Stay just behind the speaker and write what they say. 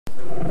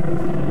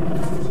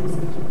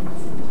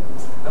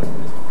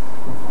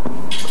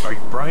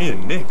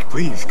Brian, Nick,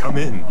 please come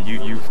in.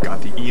 You've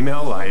got the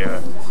email.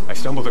 I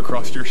stumbled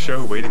across your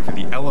show waiting for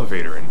the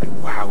elevator,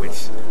 and wow,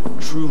 it's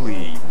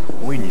truly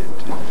poignant,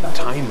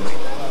 timely,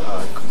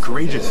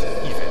 courageous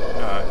even.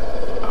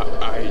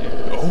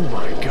 Oh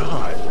my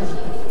God.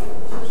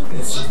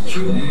 It's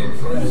truly a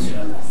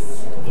pleasure.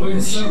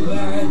 We're so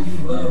glad you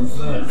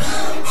love us.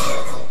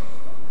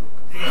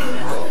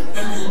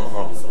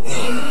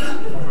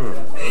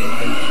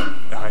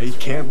 I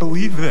can't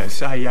believe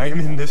this. I am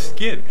in the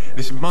skit.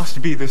 This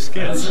must be the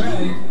skit. That's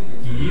right.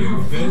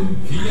 You've been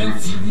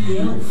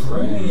PFTDL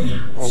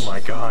Frame. Oh my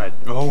God.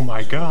 Oh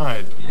my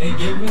God. And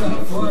give it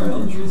up for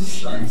Eldridge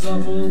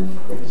Stuntdouble.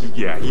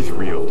 Yeah, he's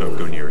real. Don't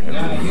go near him.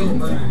 Now he'll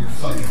burn your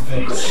fucking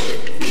face.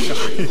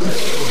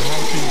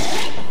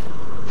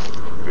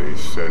 They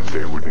said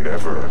they would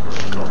never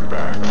come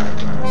back.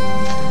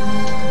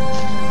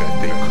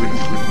 That they couldn't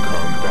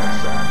come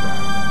back.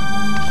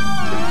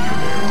 But here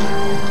they are.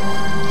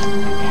 The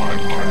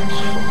podcast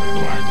from the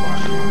Black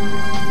Lagoon.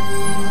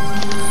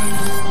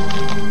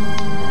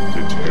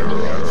 To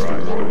terrorize the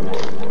world.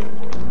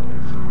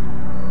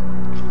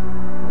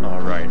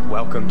 All right,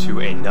 welcome to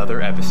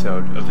another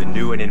episode of the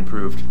new and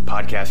improved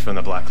podcast from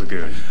the Black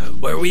Lagoon,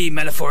 where we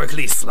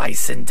metaphorically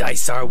slice and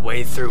dice our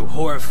way through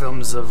horror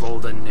films of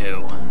old and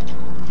new.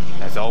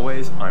 As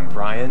always, I'm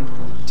Brian,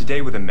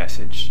 today with a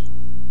message.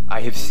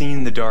 I have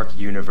seen the dark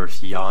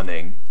universe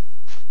yawning,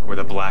 where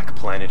the black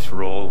planets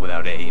roll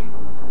without aim,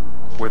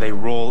 where they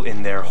roll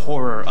in their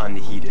horror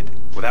unheeded,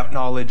 without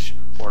knowledge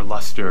or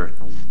luster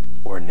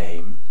or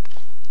name.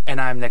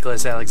 And I'm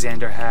Nicholas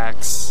Alexander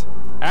Hax.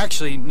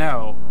 Actually,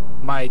 no.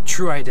 My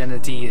true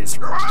identity is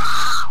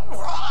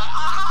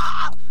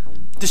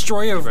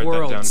Destroyer of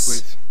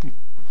Worlds.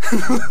 Write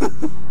that down,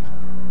 please.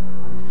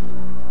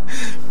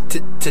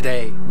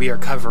 Today we are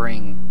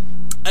covering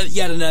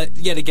yet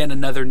again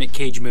another Nick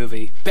Cage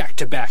movie, back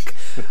to back.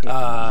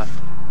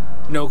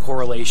 No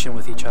correlation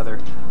with each other.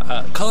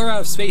 Color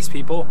Out of Space,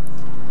 people.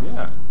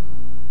 Yeah.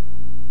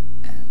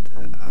 And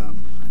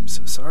I'm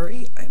so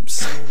sorry. I'm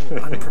so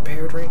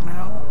unprepared right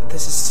now.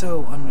 This is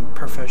so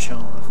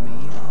unprofessional of me.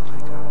 Oh my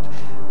god.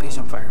 Please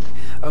don't fire me.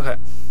 Okay.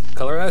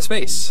 Color Out of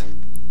Space.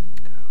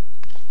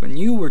 When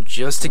you were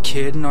just a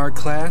kid in art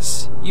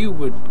class, you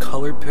would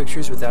color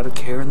pictures without a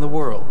care in the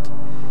world.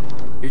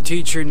 Your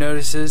teacher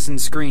notices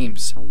and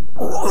screams,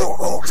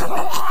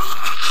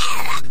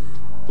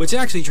 which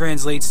actually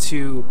translates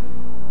to,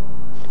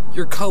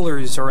 your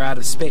colors are out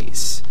of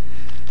space.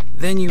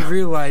 Then you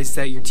realize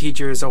that your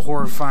teacher is a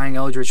horrifying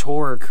eldritch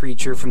horror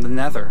creature from the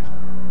nether.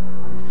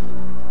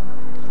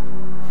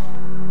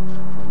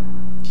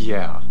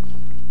 Yeah.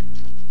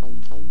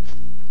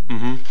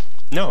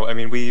 No, I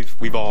mean, we've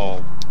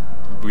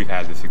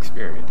had this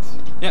experience.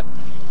 Yep.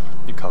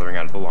 You're coloring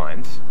out of the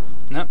lines.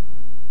 Yep.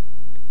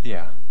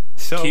 Yeah.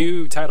 So,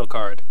 Cue title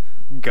card.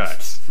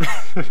 Guts.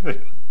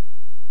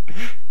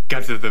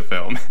 Guts of the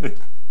film.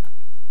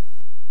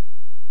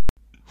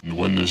 And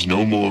when there's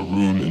no more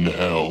room in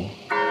hell,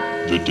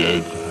 the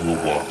dead will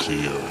walk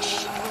the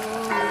earth.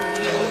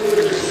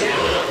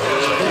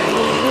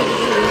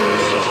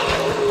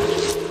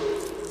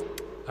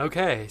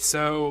 Okay,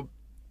 so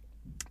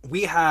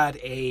we had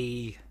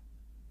a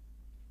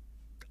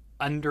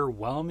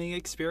underwhelming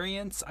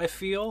experience, I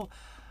feel.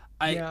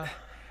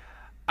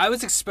 I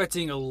was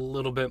expecting a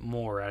little bit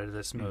more out of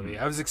this movie.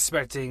 I was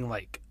expecting,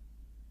 like,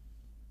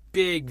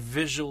 big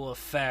visual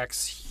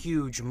effects,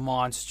 huge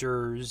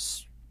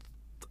monsters,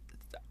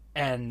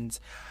 and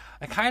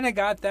I kind of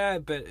got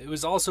that, but it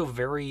was also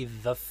very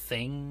The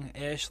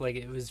Thing-ish. Like,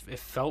 it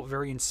felt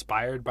very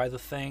inspired by The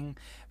Thing,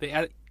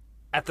 but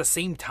at the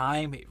same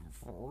time, it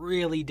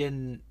really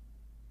didn't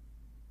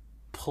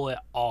pull it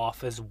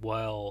off as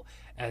well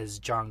as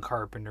John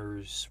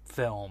Carpenter's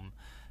film.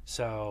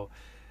 So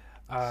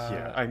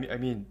I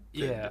mean,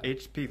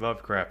 H.P.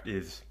 Lovecraft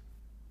is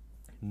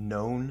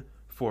known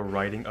for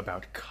writing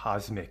about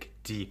cosmic,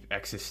 deep,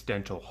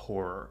 existential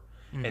horror.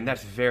 And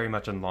that's very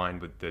much in line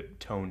with the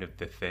tone of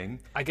The Thing.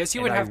 I guess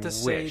you would have to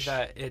say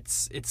that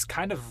it's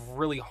kind of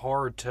really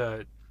hard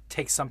to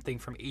take something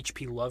from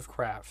H.P.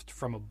 Lovecraft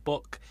from a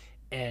book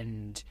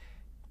and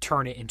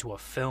turn it into a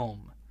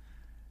film.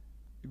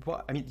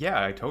 Well, I mean,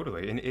 yeah,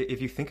 totally. And if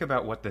you think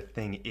about what The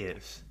Thing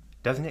is,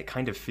 doesn't it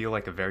kind of feel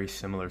like a very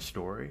similar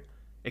story?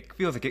 It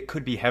feels like it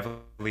could be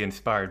heavily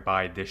inspired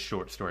by this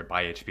short story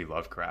by H.P.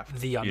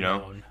 Lovecraft. The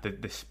unknown. You know,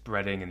 the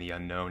spreading and the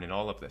unknown and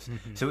all of this.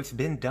 So it's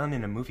been done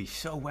in a movie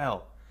so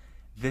well.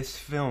 This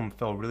film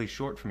fell really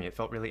short for me. It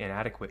felt really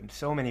inadequate in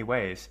so many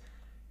ways.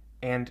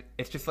 And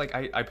it's just like,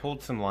 I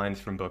pulled some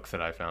lines from books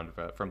that I found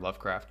from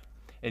Lovecraft.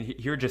 And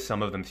here are just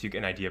some of them so you get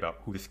an idea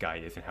about who this guy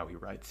is and how he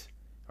writes.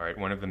 All right,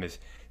 one of them is,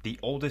 the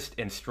oldest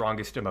and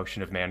strongest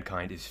emotion of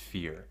mankind is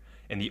fear.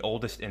 And the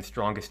oldest and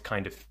strongest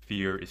kind of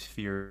fear is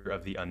fear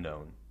of the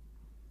unknown.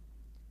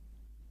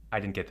 I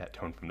didn't get that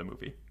tone from the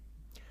movie.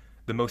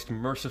 The most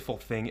merciful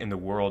thing in the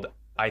world,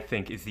 I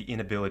think, is the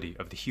inability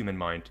of the human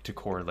mind to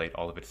correlate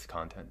all of its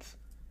contents.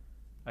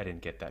 I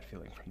didn't get that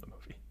feeling from the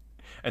movie.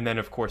 And then,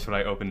 of course, what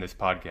I opened this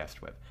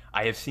podcast with.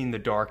 I have seen the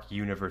dark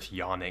universe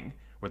yawning,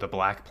 where the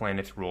black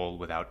planets roll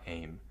without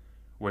aim,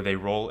 where they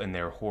roll in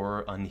their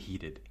horror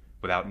unheeded,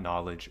 without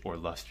knowledge or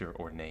luster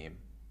or name.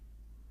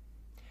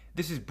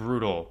 This is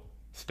brutal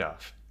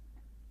stuff.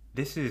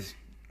 This is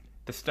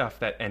the stuff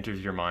that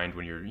enters your mind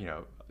when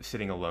you're,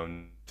 sitting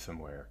alone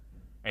somewhere,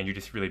 and you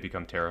just really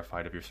become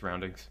terrified of your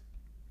surroundings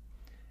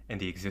and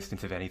the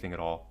existence of anything at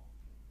all.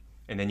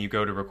 And then you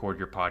go to record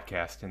your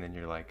podcast, and then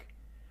you're like,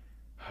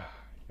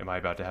 am I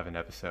about to have an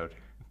episode?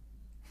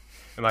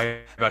 Am I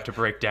about to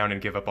break down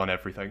and give up on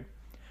everything?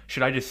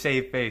 Should I just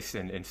save face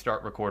and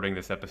start recording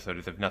this episode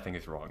as if nothing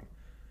is wrong?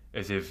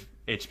 As if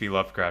H.P.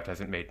 Lovecraft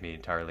hasn't made me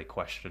entirely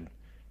question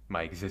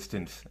my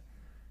existence?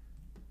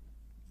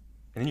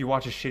 And then you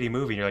watch a shitty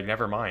movie and you're like,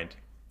 never mind.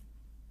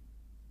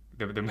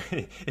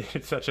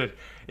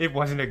 It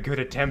wasn't a good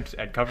attempt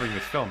at covering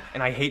this film,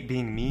 and I hate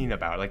being mean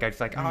about it. Like,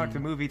 it's like, it's a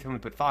movie, someone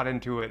put thought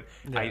into it.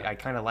 Yeah. I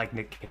kind of like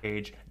Nick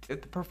Cage. The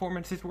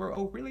performances were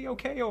really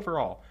okay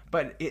overall,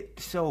 but it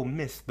so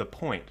missed the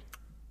point.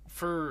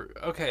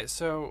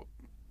 So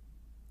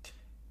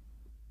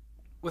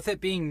with it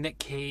being Nick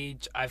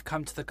Cage, I've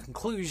come to the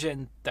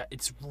conclusion that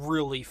it's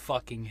really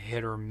fucking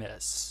hit or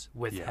miss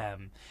with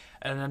him.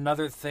 And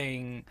another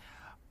thing,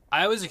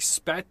 I was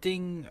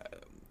expecting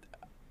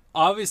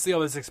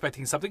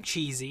something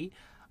cheesy.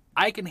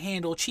 I can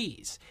handle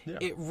cheese. Yeah.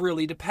 It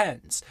really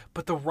depends.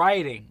 But the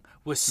writing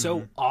was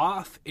so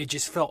off. It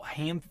just felt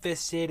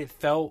ham-fisted. It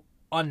felt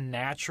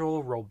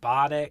unnatural,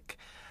 robotic.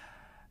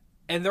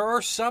 And there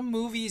are some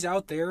movies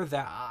out there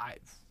that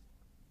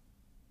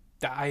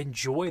I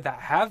enjoy that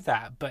have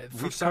that. But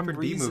for some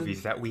reason,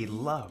 B-movies that we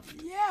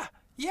loved.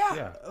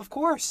 Yeah, of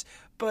course.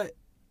 But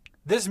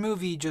this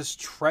movie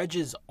just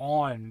trudges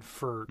on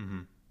for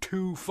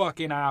 2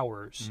 fucking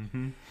hours.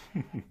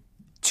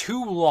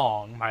 Too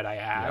long, might I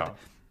add,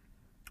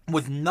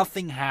 with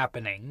nothing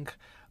happening.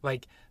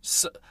 Like,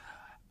 so,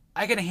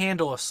 I can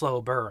handle a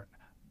slow burn,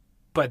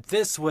 but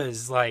this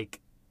was like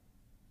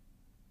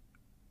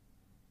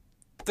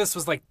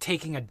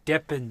taking a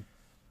dip in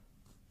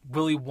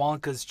Willy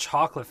Wonka's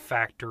chocolate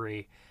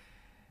factory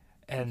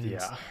and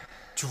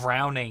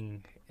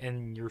drowning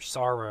in your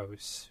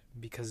sorrows,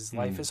 because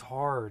life is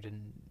hard,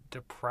 and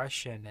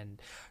depression,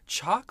 and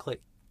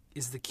chocolate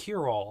is the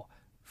cure-all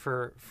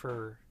for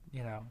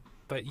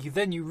but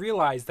you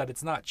realize that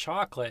it's not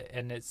chocolate,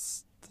 and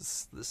it's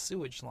the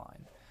sewage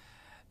line,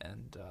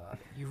 and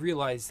you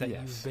realize that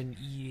you've been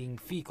eating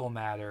fecal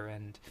matter,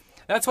 and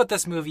that's what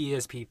this movie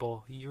is,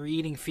 people. You're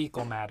eating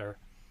fecal matter.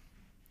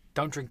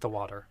 Don't drink the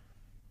water.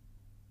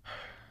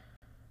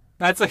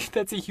 That's a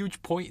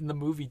huge point in the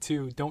movie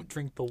too. Don't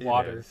drink the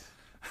water.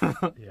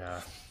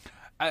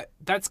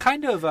 That's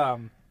kind of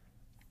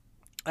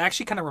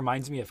actually kind of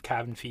reminds me of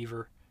Cabin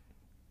Fever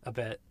a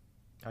bit.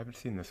 I haven't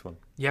seen this one.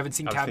 You haven't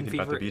seen Cabin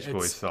Fever? I was thinking about the Beach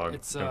Boys song,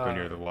 Don't Go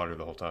Near the Water,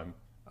 the whole time.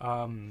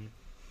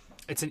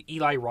 It's an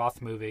Eli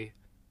Roth movie,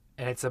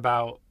 and it's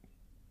about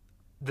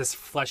this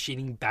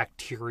flesh-eating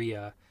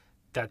bacteria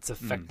that's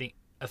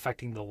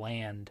affecting the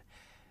land.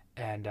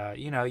 And,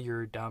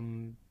 your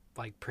dumb,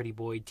 like, pretty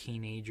boy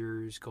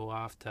teenagers go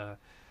off to,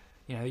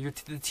 you're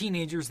the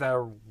teenagers that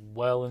are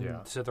well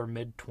into their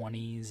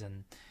mid-20s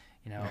and,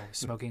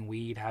 smoking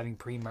weed, having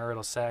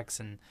premarital sex,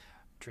 and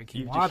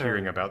drinking water. Just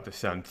hearing about this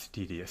sounds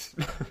tedious.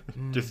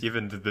 Just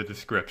even the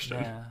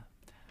description. Yeah.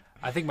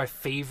 I think my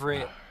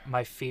favorite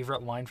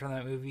line from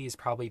that movie is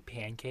probably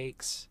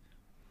pancakes.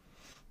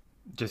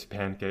 Just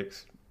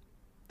pancakes?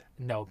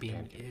 No,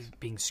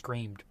 being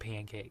screamed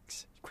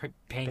pancakes.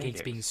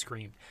 Pancakes being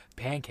screamed.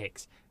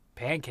 Pancakes.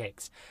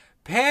 Pancakes.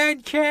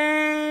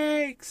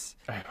 Pancakes!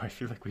 I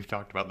feel like we've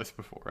talked about this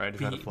before. I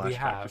just had a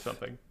flashback to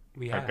something.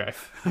 We have.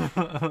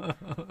 Okay.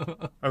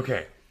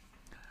 Okay.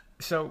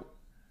 So,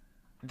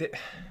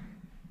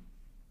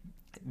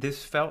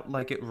 this felt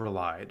like it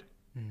relied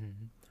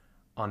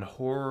on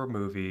horror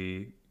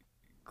movie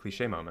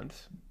cliche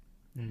moments,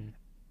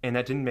 and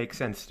that didn't make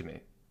sense to me.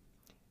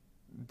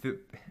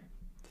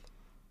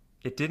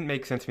 It didn't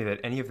make sense to me that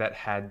any of that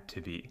had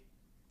to be.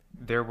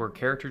 There were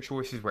character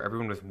choices where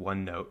everyone was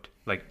one note.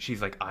 Like,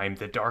 she's like, I'm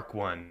the dark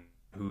one,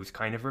 who's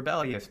kind of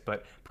rebellious,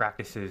 but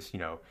practices,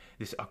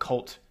 this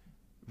occult,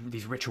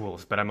 these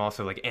rituals, but I'm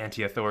also, like,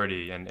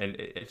 anti-authority, and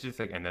it's just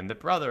like, and then the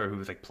brother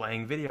who's, like,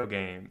 playing video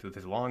games with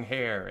his long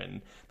hair,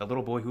 and the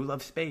little boy who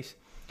loves space.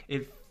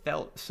 It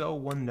felt so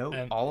one note,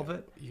 all of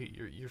it.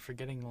 You're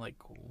forgetting, like,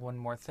 one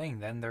more thing.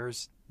 Then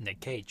there's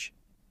Nick Cage.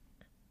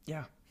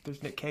 Yeah,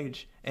 there's Nick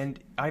Cage, and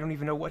I don't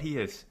even know what he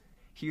is.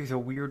 He is a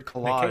weird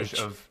collage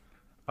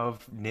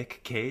of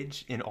Nick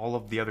Cage in all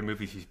of the other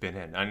movies he's been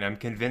in. And I'm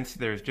convinced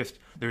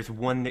there's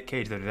one Nick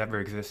Cage that has ever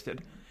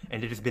existed,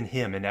 and it has been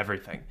him in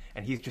everything.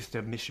 And he's just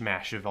a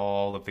mishmash of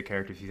all of the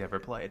characters he's ever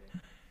played.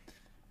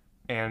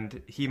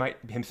 And he might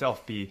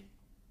himself be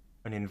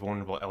an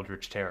invulnerable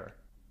eldritch terror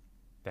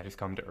that has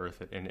come to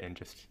Earth and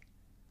just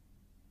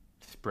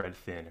spread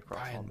thin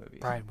across all movies.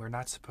 Brian, we're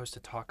not supposed to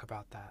talk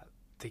about that.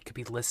 They could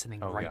be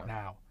listening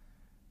now.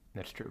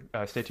 That's true.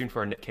 Stay tuned for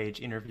our Nick Cage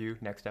interview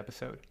next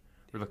episode.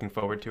 We're looking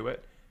forward to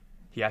it.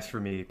 He asked for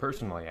me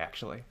personally,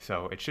 actually.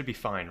 So it should be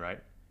fine, right?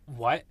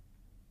 What?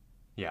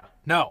 Yeah.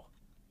 No.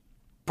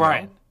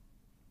 Brian.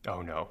 No?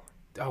 Oh, no.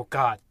 Oh,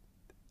 God.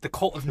 The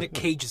cult of Nick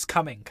Cage is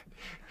coming.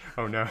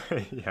 Oh, no.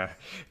 Yeah.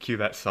 Cue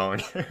that song.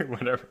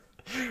 Whatever.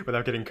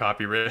 Without getting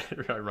copyright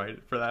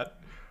for that.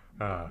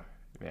 Oh,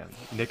 man.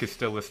 Nick is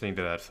still listening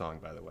to that song,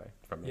 by the way,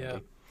 from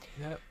Mandy.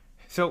 Yeah.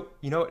 So,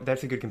 you know what?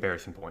 That's a good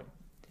comparison point.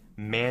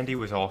 Mandy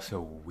was also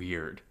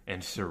weird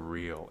and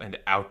surreal and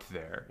out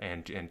there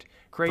and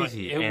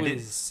crazy. But and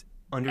was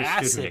it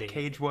understood acidy. who Nick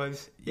Cage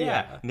was.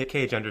 Yeah. Nick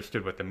Cage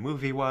understood what the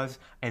movie was.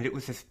 And it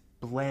was this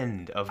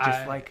blend of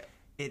just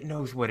it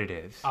knows what it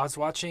is. I was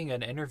watching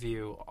an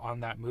interview on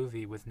that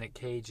movie with Nick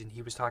Cage, and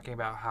he was talking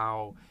about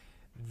how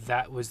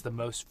that was the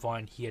most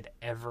fun he had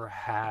ever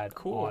had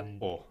on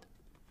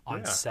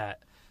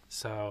set.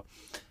 So,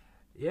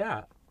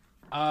 yeah.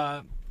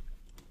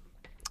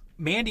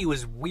 Mandy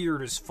was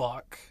weird as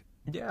fuck.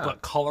 Yeah.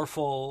 But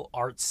colorful,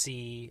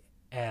 artsy,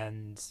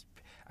 and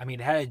I mean,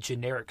 it had a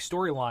generic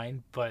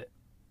storyline, but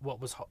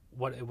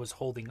what it was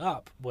holding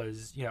up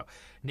was,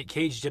 Nick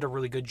Cage did a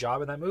really good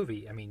job in that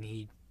movie. I mean,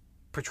 he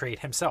portrayed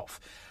himself.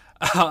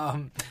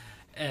 And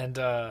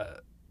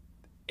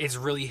it's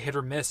really hit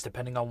or miss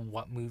depending on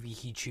what movie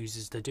he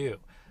chooses to do.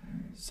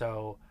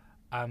 So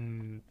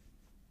I'm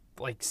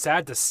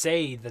sad to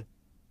say that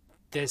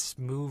this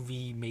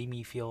movie made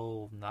me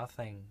feel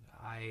nothing.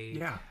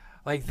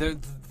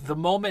 The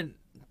moment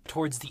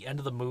towards the end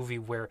of the movie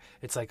where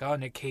it's like, oh,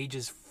 Nick Cage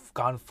has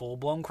gone full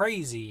blown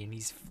crazy and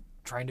he's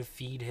trying to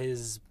feed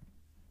his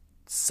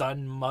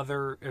son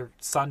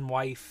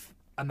wife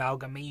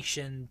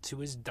amalgamation to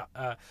his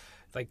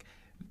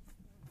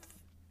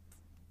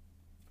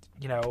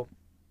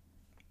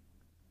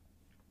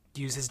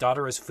use his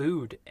daughter as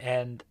food,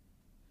 and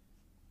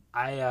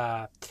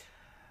and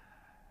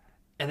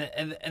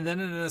then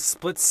in a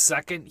split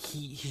second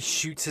he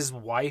shoots his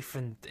wife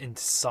and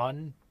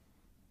son.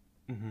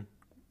 Mm-hmm.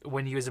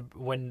 When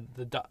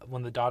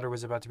the daughter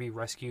was about to be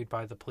rescued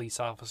by the police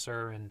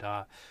officer and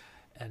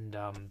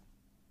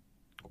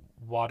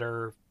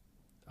Water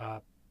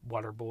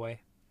Boy.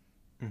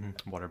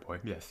 Mm-hmm. Water Boy,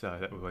 yes,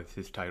 that was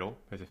his title,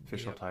 his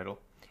official title.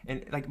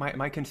 And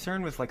my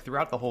concern was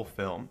throughout the whole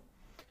film,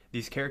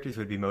 these characters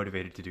would be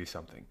motivated to do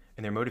something,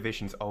 and their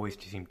motivations always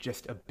seemed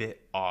just a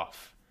bit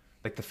off.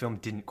 The film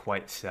didn't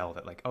quite sell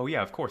that. Oh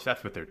yeah, of course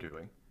that's what they're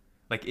doing.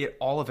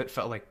 All of it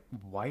felt like,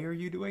 why are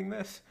you doing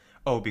this?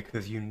 Oh,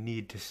 because you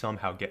need to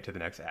somehow get to the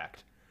next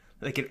act.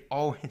 It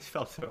always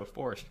felt so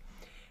forced.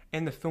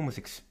 And the film was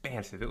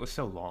expansive. It was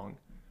so long.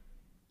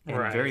 And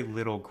very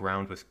little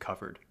ground was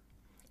covered.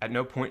 At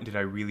no point did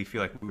I really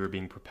feel like we were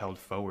being propelled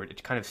forward.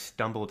 It kind of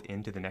stumbled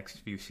into the next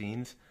few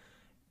scenes.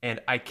 And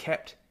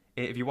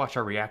if you watch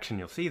our reaction,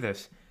 you'll see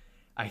this,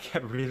 I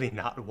kept really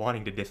not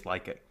wanting to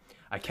dislike it.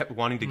 I kept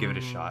wanting to give it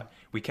a shot.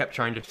 We kept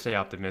trying to stay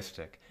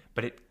optimistic.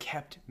 But it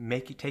kept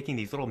taking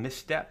these little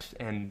missteps,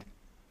 and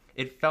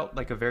it felt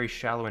like a very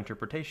shallow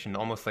interpretation,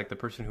 almost like the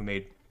person who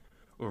made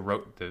or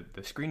wrote the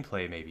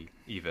screenplay, maybe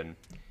even.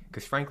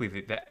 Because frankly,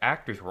 the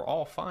actors were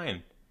all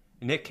fine.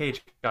 Nick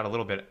Cage got a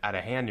little bit out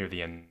of hand near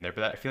the end there,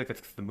 but I feel like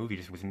that's because the movie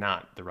just was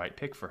not the right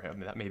pick for him.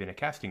 That may have been a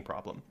casting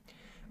problem.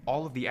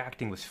 All of the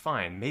acting was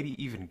fine,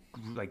 maybe even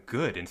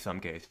good in some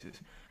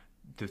cases.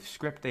 The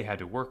script they had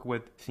to work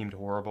with seemed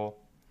horrible.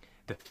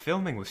 The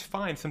filming was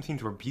fine. Some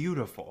scenes were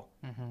beautiful.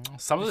 Mm-hmm.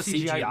 Some of the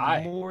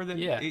CGI more than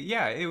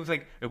it was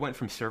it went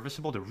from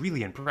serviceable to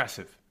really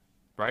impressive,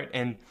 right?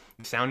 And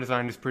the sound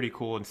design was pretty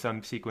cool in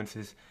some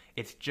sequences.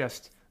 It's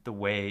just the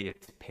way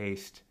it's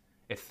paced.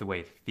 It's the way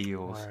it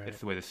feels. Right. It's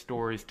the way the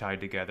story's tied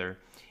together.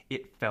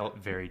 It felt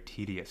very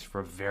tedious for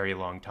a very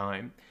long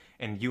time.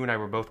 And you and I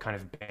were both kind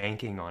of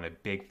banking on a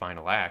big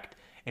final act,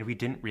 and we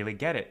didn't really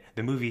get it.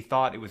 The movie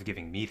thought it was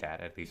giving me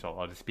that, at least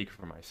I'll just speak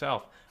for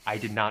myself. I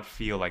did not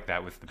feel like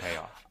that was the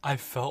payoff. I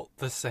felt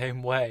the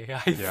same way.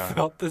 I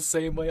felt the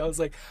same way. I was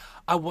like,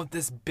 I want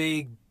this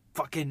big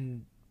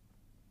fucking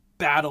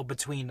battle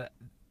between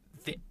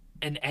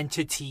an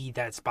entity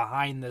that's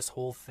behind this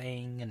whole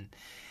thing, and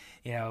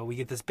we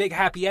get this big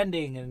happy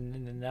ending,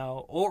 and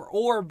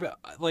or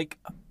like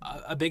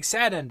a big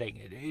sad ending.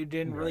 It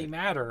didn't really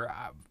matter.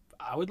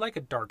 I would like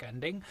a dark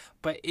ending,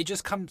 but it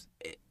just comes.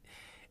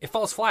 It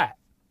falls flat.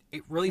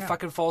 It really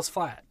fucking falls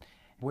flat.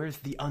 Where's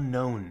the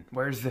unknown?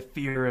 Where's the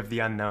fear of the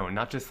unknown?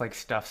 Not just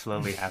stuff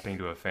slowly happening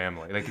to a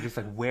family. Just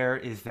where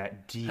is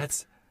that deep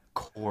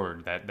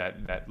chord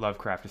that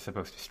Lovecraft is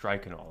supposed to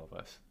strike in all of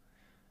us?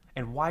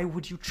 And why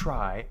would you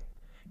try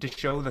to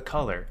show the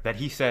color that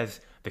he says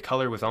the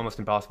color was almost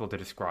impossible to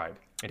describe,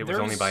 and it was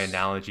only by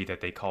analogy that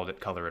they called it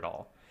color at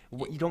all?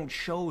 You don't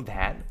show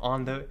that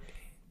on the.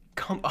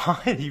 Come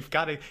on, you've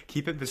got to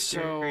keep it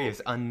mysterious,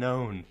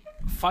 unknown.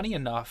 Funny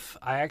enough,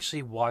 I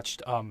actually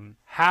watched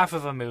half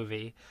of a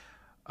movie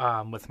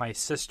with my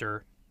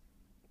sister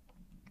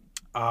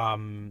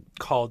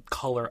called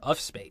Color of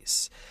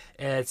Space.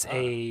 It's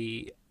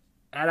a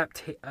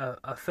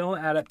film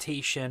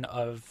adaptation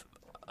of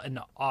an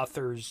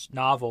author's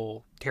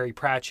novel, Terry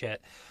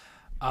Pratchett,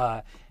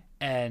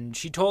 And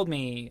she told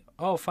me,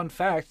 oh, fun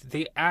fact,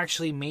 they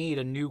actually made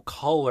a new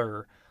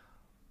color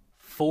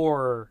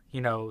for,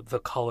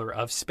 the color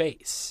of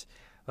space.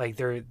 Like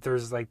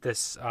there's like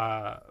this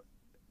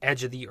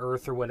edge of the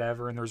earth or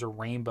whatever, and there's a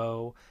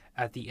rainbow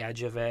at the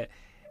edge of it,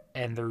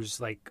 and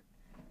there's like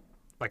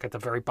at the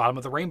very bottom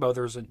of the rainbow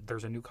there's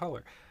a new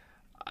color.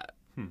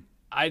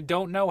 I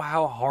don't know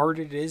how hard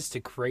it is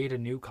to create a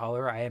new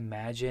color. I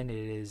imagine it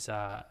is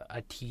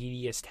a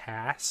tedious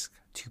task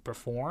to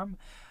perform,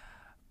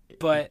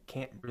 but it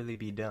can't really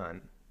be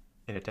done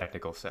in a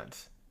technical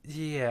sense.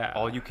 Yeah.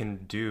 All you can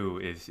do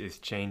is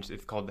change.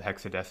 It's called the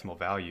hexadecimal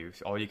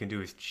values. All you can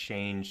do is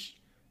change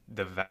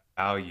the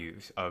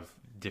values of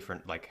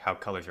different, like how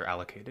colors are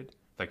allocated,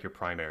 like your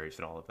primaries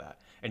and all of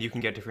that. And you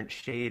can get different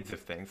shades of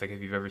things, like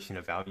if you've ever seen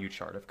a value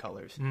chart of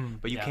colors.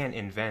 But you can't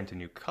invent a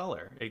new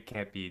color. It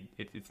can't be,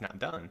 it's not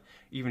done.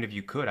 Even if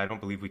you could, I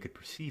don't believe we could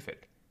perceive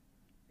it.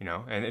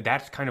 And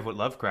that's kind of what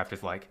Lovecraft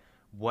is like.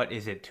 What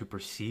is it to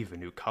perceive a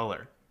new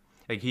color?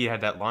 Like he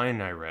had that line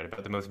I read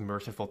about the most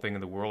merciful thing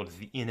in the world is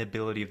the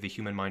inability of the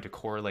human mind to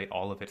correlate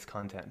all of its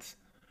contents.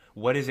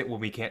 What is it when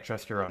we can't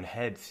trust our own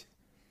heads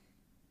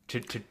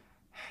to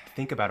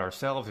think about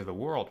ourselves or the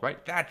world,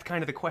 right? That's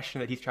kind of the question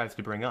that he tries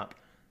to bring up.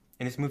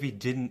 And this movie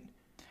didn't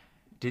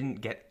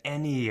get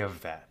any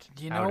of that.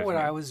 You know what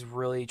I was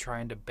really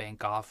trying to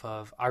bank off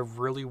of? I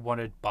really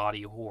wanted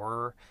body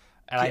horror.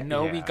 And I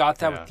know we got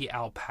that with the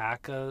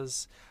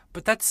alpacas,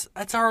 but that's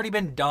already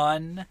been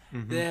done.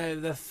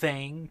 The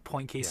Thing,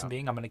 point case in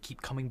being, I'm going to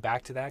keep coming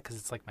back to that because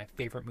it's like my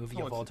favorite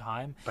movie of all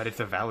time. But it's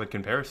a valid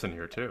comparison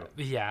here too.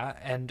 Yeah,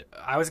 and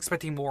I was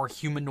expecting more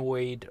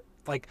humanoid,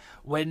 like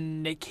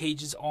when Nick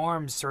Cage's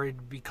arms started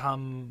to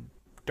become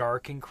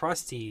dark and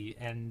crusty,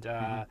 and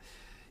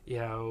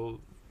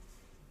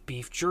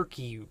beef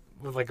jerky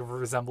with like a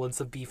resemblance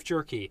of beef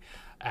jerky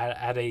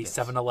at a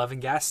 7-Eleven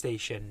gas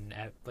station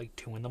at like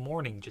 2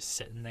 a.m, just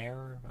sitting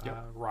there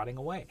rotting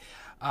away.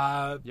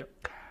 I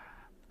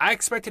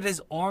expected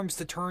his arms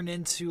to turn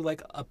into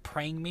like a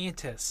praying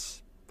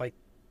mantis, like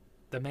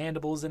the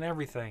mandibles and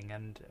everything,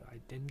 and I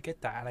didn't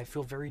get that, and I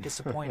feel very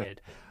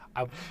disappointed.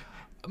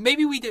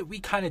 Maybe we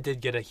kind of did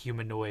get a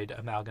humanoid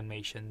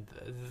amalgamation.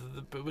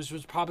 It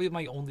was probably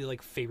my only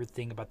like favorite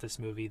thing about this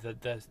movie.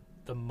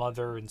 The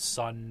mother and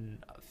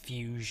son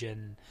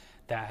fusion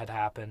that had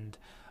happened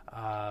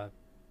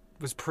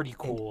was pretty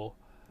cool.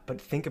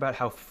 But think about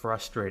how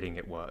frustrating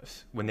it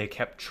was when they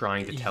kept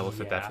trying to tell us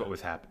that that's what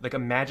was happening. Like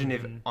imagine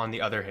if, on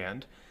the other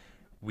hand,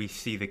 we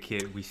see the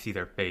kid, we see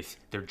their face,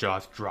 their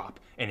jaws drop,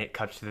 and it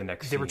cuts to the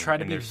next scene. They were trying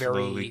to be they're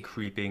slowly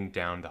creeping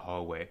down the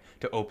hallway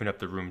to open up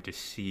the room to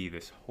see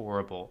this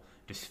horrible,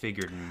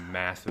 disfigured,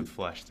 massive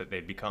flesh that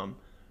they'd become.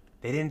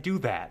 They didn't do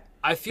that.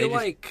 I feel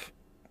like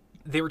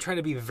they were trying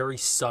to be very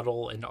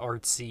subtle and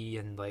artsy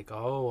and like,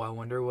 oh, I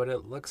wonder what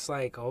it looks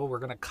like. Oh, we're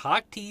going to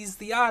cock tease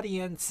the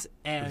audience.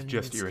 And it was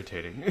just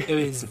irritating. It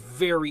was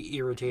very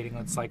irritating.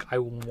 It's like, I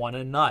want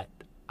a nut.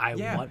 I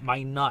want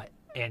my nut.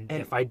 And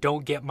if I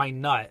don't get my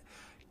nut,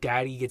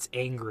 Daddy gets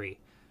angry.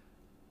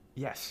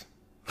 Yes.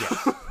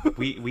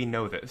 we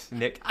know this.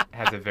 Nick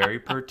has a very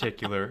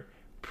particular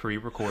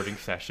pre-recording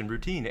session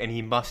routine, and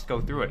he must go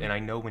through it. And I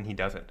know when he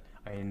doesn't.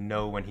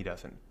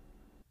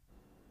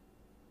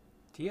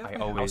 Do you have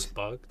my house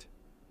bugged?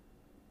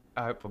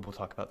 We'll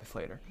talk about this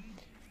later.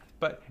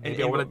 But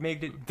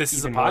maybe this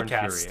is a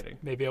podcast.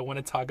 Maybe I want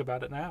to talk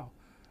about it now.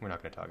 We're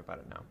not going to talk about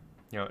it now.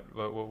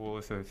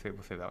 We'll save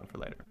that one for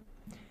later.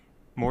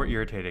 More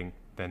irritating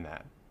than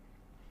that.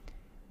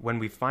 When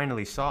we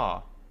finally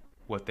saw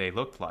what they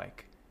looked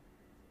like,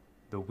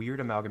 the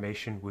weird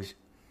amalgamation was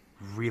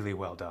really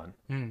well done.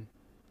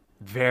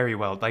 Very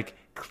well, like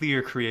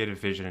clear creative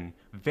vision,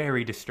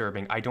 very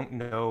disturbing. I don't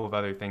know of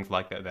other things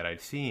like that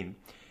I'd seen.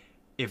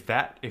 If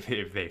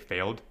they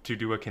failed to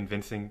do a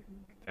convincing,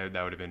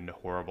 that would have been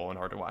horrible and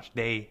hard to watch.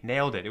 They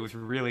nailed it. It was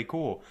really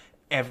cool.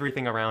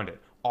 Everything around it,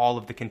 all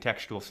of the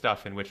contextual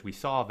stuff in which we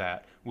saw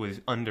that was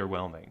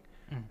underwhelming.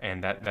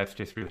 And that's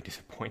just really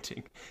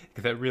disappointing,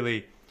 because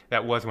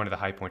that was one of the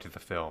high points of the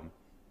film.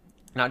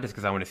 Not just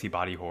because I want to see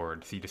body horror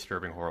and see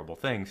disturbing, horrible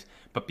things,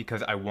 but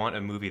because I want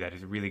a movie that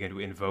is really going to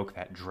invoke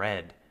that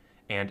dread.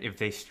 And if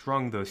they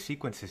strung those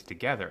sequences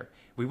together,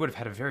 we would have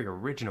had a very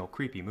original,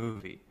 creepy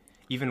movie.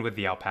 Even with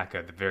the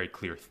alpaca, the very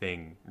clear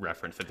Thing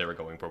reference that they were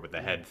going for with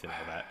the heads and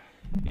all that.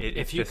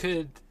 If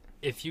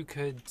you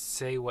could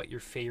say what your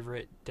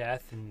favorite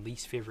death and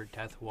least favorite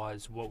death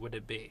was, what would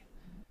it be?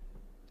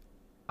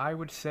 I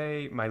would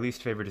say my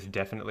least favorite is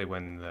definitely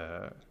when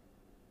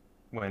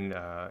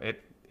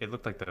it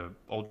looked like the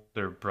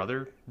older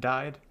brother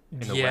died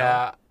in the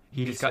well.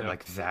 He just got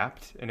like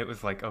zapped, and it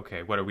was like,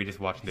 okay, what are we just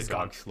watching the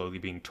dog slowly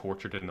being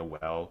tortured in the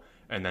well,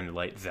 and then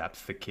light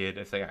zaps the kid?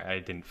 It's like I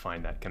didn't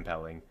find that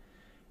compelling.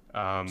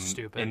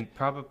 Stupid. And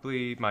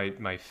probably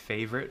my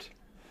favorite,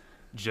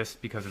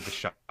 just because of the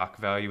shock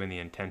value and the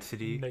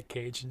intensity. Nick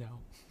Cage,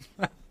 no.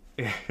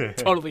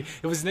 Totally,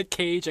 it was Nick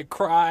Cage. I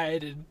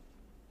cried and.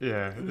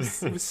 Yeah,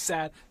 it was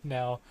sad.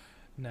 No,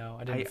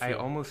 I didn't.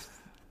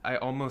 I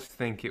almost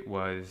think it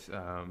was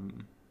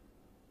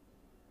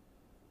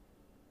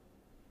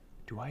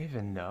Do I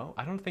even know?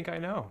 I don't think I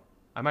know.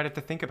 I might have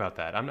to think about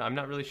that. I'm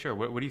not really sure.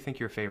 What do you think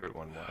your favorite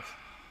one was?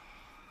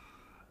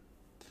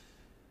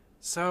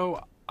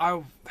 So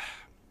I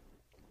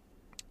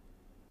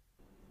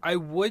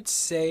would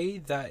say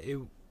that it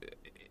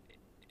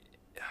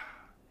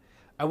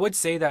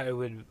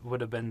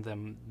would have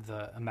been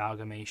the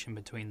amalgamation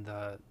between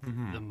the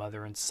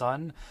mother and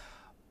son,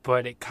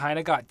 but it kind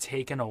of got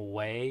taken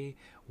away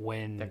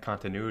when That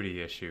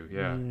continuity issue,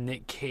 yeah.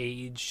 Nick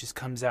Cage just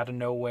comes out of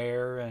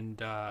nowhere,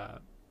 and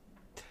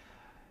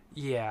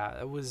yeah,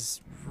 it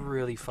was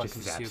really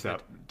fucking Just zaps stupid.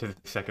 up to the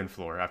second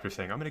floor after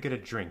saying, I'm going to get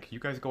a drink. You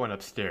guys go on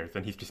upstairs.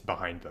 And he's just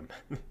behind them.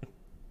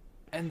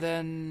 And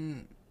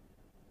then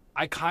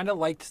I kind of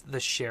liked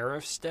the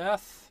sheriff's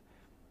death.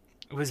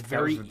 It was That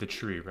very was with the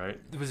tree, right?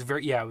 it was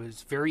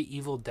very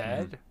Evil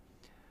Dead.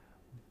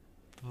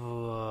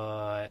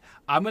 But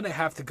I'm gonna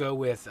have to go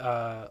with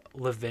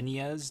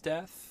Lavinia's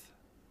death.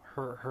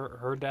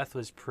 Her death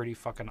was pretty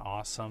fucking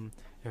awesome.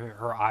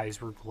 Her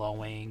eyes were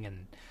glowing,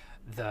 and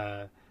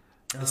the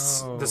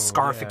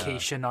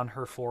scarification on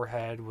her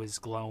forehead was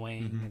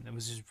glowing, and it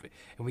was just,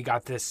 and we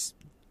got this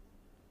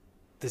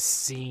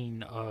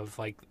scene of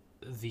like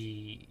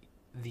the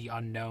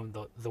unknown,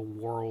 the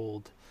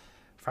world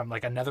from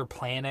like another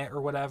planet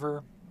or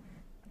whatever,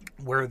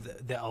 where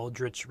the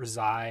Eldritch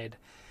reside,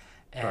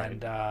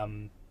 and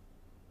and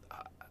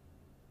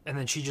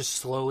then she just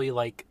slowly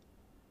like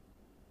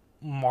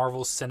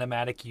Marvel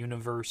Cinematic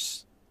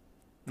Universe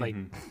like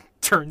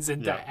turns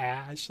into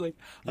ash. Like,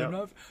 I'm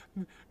not,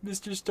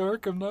 Mr.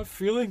 Stark, I'm not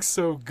feeling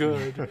so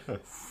good.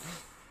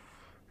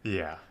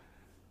 Yeah.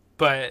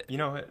 But You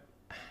know what?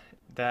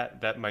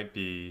 That might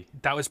be...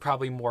 that was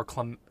probably more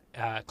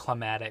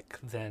climatic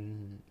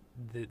than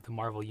the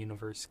Marvel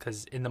Universe,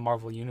 because in the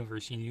Marvel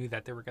Universe you knew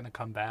that they were going to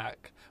come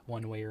back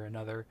one way or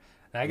another.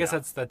 And I guess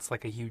that's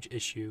like a huge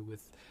issue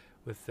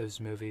with those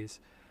movies.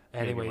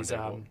 Anyways,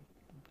 yeah.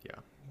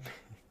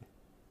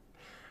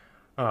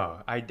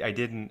 Oh, I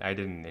didn't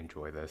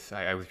enjoy this.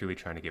 I was really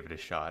trying to give it a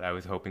shot. I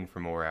was hoping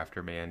for more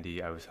after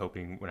Mandy. I was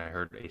hoping when I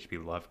heard H.P.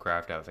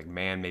 Lovecraft, I was like,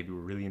 man, maybe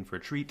we're really in for a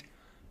treat.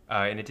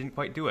 And it didn't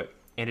quite do it.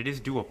 And it is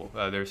doable.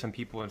 There are some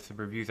people in some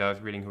reviews I was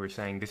reading who were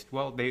saying this.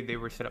 Well, they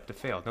were set up to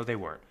fail. No, they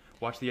weren't.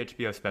 Watch the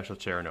HBO special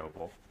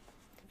Chernobyl.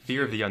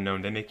 Fear of the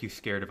unknown. They make you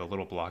scared of a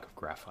little block of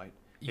graphite.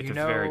 It's a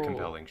very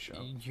compelling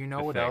show. You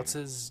know what else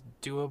is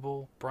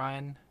doable,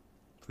 Brian?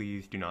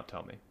 Please do not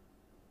tell me.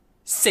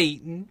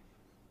 Satan.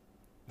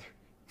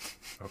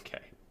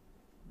 Okay.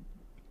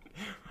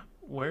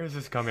 Where is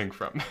this coming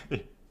from?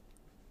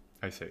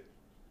 I see.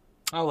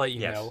 I'll let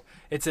you know.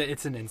 It's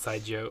an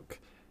inside joke,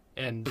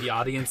 and the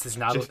audience is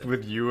not just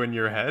with you in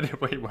your head.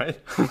 Wait, what?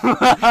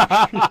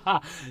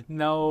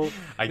 No.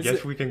 I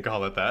guess we can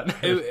call it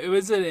that. It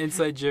was an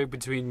inside joke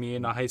between me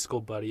and a high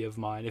school buddy of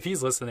mine. If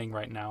he's listening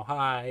right now,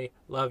 hi,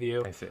 love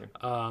you. I see.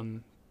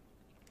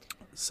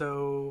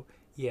 So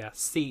yeah,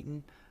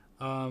 Satan.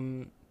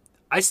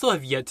 I still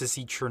have yet to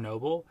see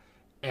Chernobyl,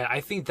 and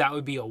I think that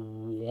would be a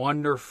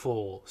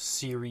wonderful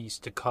series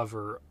to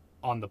cover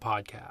on the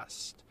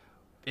podcast.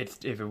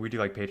 If we do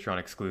like Patreon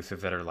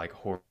exclusives that are like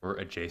horror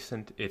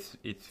adjacent, it's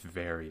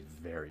very,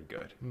 very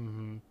good.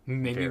 Mm-hmm.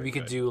 Maybe very we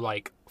could good. do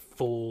like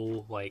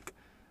full like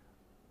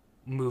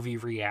movie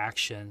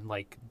reaction.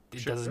 Like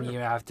it doesn't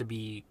even have to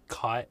be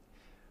cut.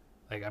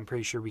 Like I'm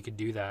pretty sure we could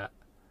do that.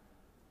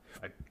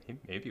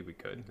 Maybe we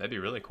could. That'd be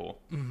really cool.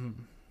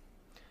 Mm-hmm.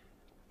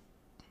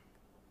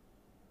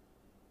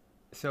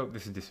 So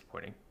this is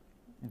disappointing.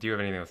 Do you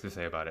have anything else to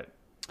say about it?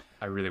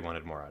 I really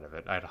wanted more out of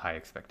it. I had high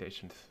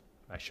expectations.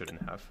 I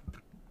shouldn't have.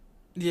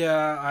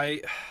 Yeah,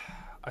 I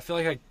feel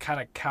like I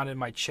kind of counted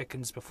my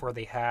chickens before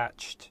they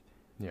hatched.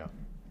 Yeah.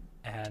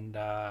 And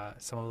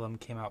some of them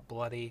came out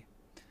bloody.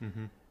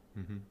 Mm-hmm.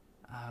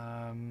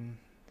 Mm-hmm.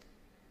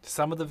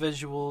 Some of the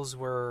visuals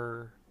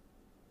were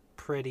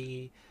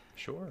pretty.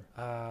 Sure.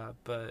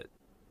 But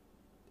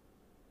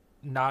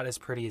not as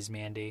pretty as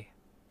Mandy.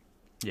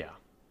 Yeah.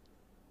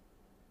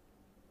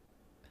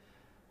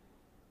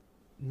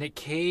 Nick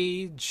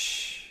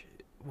Cage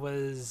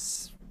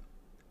was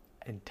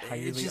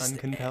entirely just,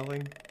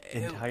 uncompelling.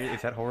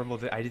 Is that horrible?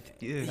 I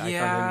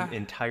Yeah. found him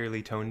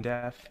entirely tone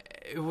deaf.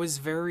 It was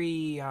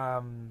very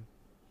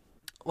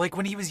like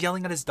when he was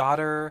yelling at his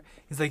daughter,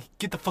 he's like,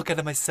 "Get the fuck out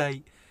of my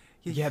sight."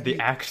 Yeah, the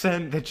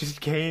accent that just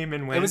came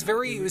and went. It was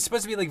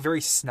supposed to be like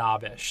very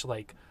snobbish,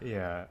 like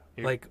yeah,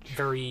 like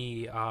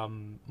very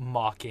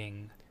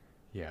mocking.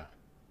 Yeah.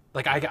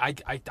 Like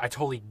I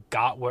totally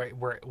got where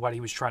what he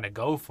was trying to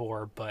go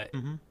for, but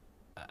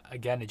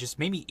again, it just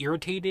made me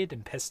irritated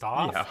and pissed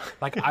off. Yeah.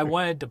 Like I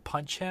wanted to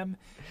punch him,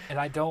 and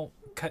I don't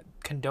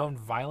condone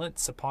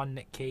violence upon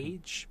Nick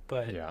Cage,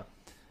 but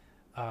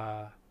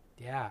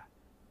yeah,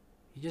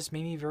 he just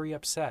made me very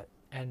upset,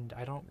 and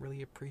I don't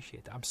really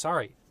appreciate that. I'm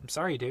sorry,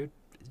 dude.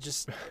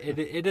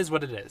 It is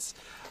what it is.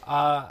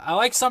 I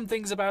like some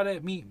things about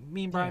it. Me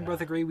and Brian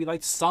both agree. We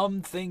liked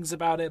some things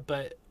about it,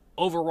 but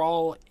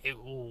overall, it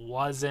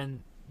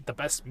wasn't the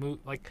best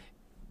movie. Like,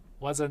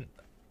 wasn't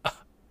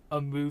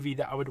a movie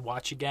that I would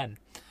watch again.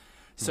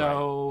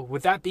 So,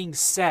 with that being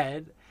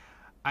said,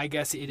 I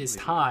guess it is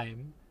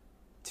time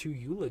to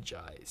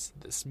eulogize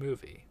this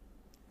movie.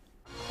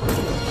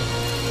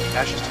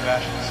 Ashes to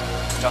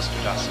ashes, dust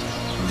to dust.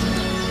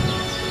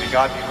 May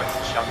God be with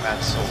this young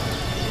man's soul.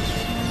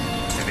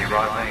 And may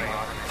Ron Lane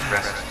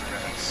rest in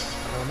peace.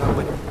 I don't know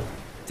what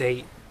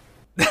date.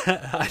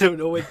 I don't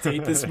know what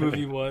date this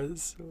movie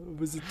was.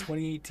 Was it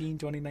 2018,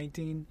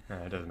 2019?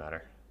 It doesn't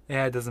matter.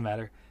 Yeah, it doesn't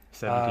matter.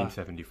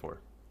 1774.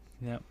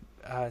 Yep.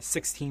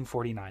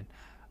 1649.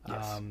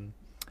 Yes.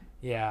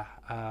 Yeah.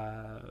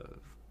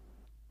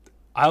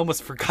 I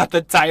almost forgot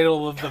the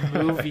title of the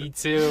movie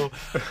too.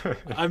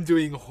 I'm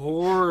doing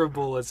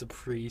horrible as a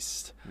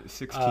priest.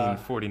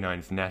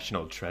 1649's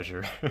National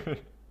Treasure.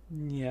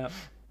 Yeah.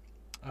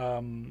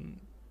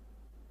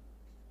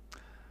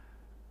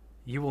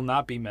 You Will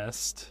Not Be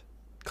Missed.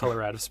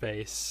 Color Out of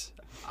Space.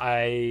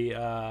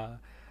 I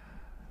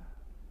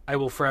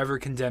will forever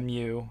condemn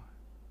you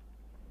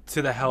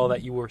to the hell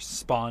that you were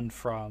spawned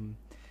from,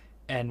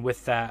 and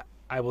with that,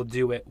 I will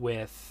do it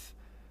with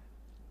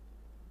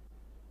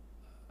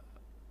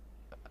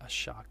a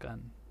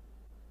shotgun.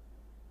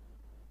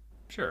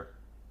 Sure.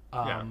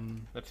 Yeah,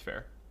 that's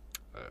fair.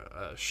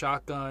 A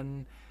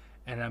shotgun,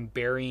 and I'm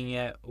burying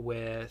it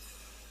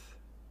with.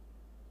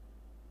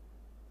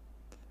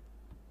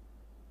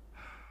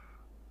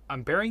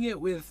 I'm burying it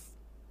with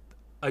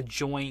a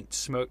joint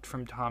smoked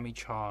from Tommy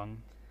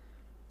Chong.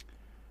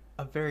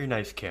 A very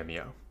nice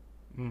cameo.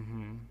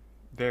 Mm-hmm.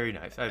 Very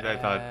nice. I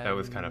thought that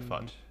was kind of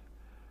fun.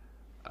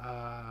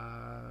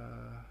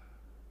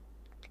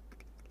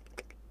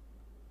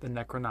 The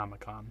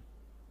Necronomicon.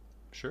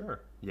 Sure.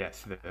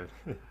 Yes.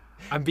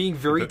 I'm being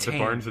very tame. The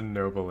Barnes and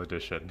Noble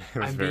edition.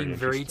 I'm being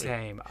very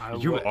tame.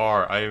 You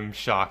are. I am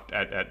shocked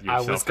at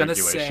your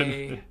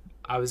self-regulation.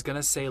 I was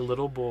gonna say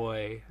little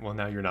boy. Well,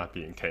 now you're not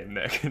being tame,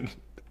 Nick.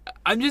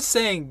 I'm just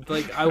saying,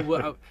 like,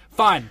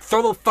 fine,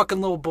 throw the fucking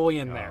little boy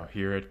in there.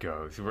 Here it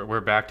goes. We're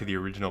back to the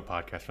original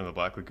podcast from the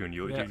Black Lagoon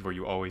Eulogies, where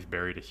you always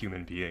buried a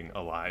human being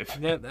alive.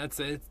 Yeah,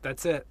 that's it.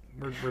 That's it.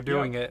 We're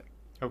doing it.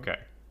 Okay.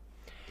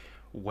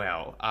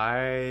 Well,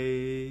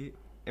 I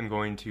am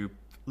going to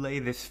lay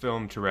this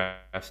film to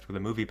rest with a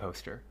movie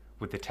poster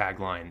with the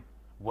tagline,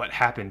 "What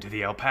happened to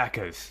the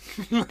alpacas?"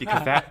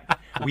 Because that,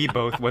 we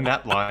both, when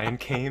that line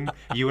came,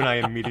 you and I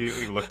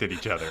immediately looked at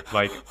each other.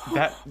 Like,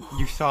 that,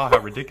 you saw how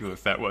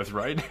ridiculous that was,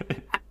 right?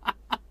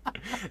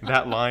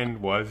 That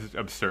line was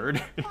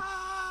absurd. No.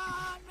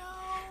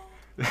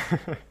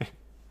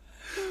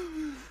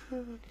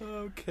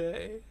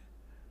 Okay.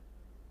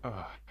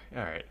 Oh,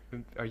 all right.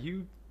 Are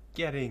you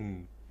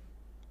getting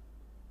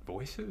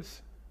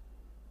voices?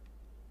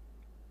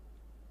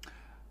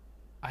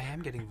 I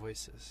am getting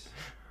voices.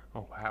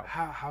 Oh, wow.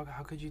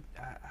 How could you...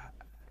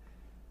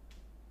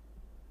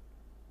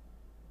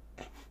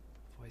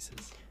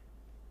 voices.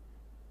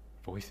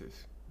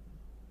 Voices.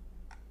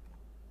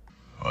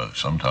 Well,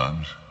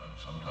 sometimes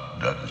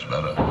that is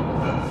better.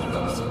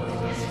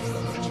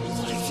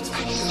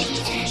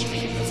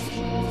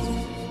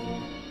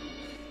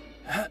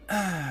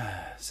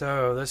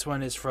 So this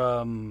one is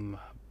from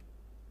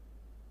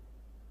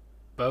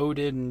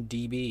Bowden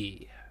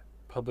DB,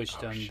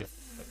 published on... Shit.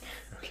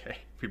 Okay,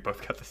 we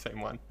both got the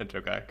same one. It's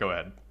okay. Go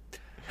ahead.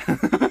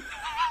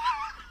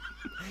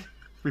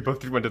 We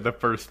both went to the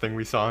first thing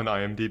we saw on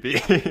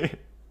IMDb.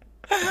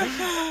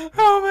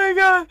 Oh my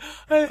god!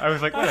 I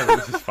was like, whatever,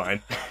 this is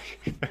fine.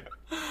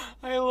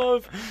 I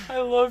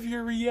love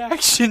your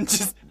reaction.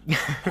 Just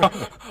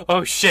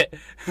oh shit,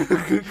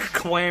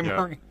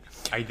 clamoring.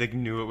 Yeah. I like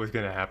knew it was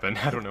gonna happen.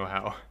 I don't know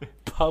how.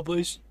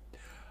 Published.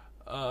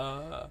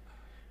 That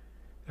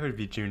would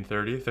be June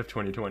 30th of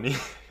 2020.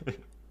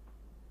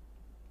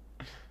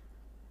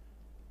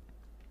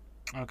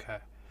 Okay.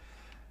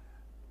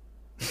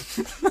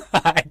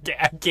 I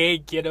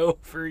can't get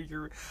over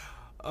your.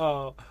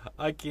 Oh,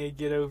 I can't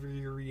get over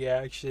your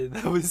reaction.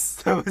 That was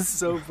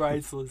so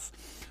priceless.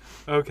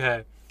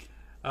 Okay.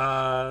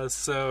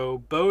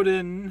 So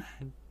Bowden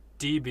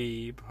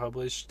DB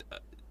published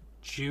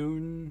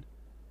June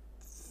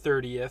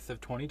 30th of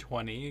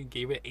 2020,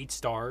 gave it 8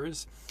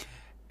 stars,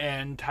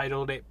 and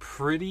titled it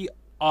Pretty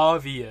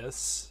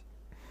Obvious.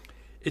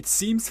 It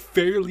seems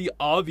fairly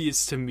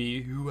obvious to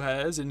me who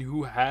has and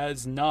who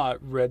has not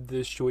read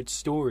this short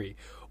story,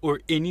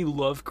 or any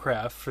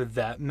Lovecraft for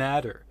that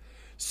matter.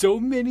 So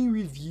many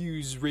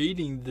reviews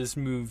rating this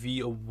movie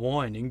a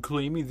 1 and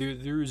claiming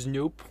that there is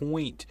no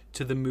point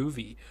to the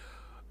movie.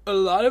 A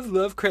lot of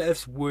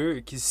Lovecraft's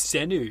work is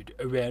centered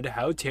around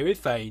how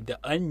terrifying the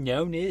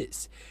unknown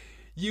is.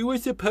 You are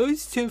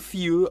supposed to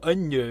feel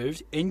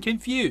unnerved and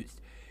confused.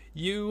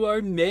 You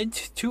are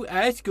meant to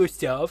ask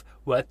yourself,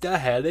 what the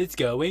hell is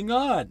going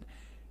on?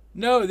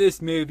 No,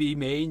 this movie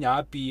may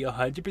not be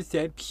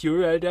 100%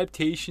 pure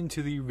adaptation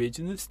to the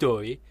original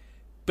story,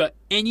 but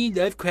any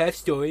Lovecraft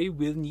story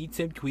will need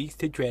some tweaks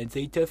to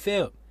translate to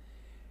film.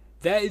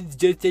 That is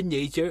just the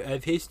nature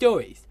of his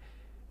stories.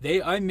 They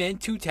are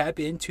meant to tap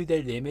into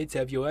the limits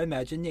of your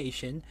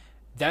imagination.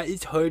 That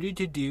is harder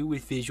to do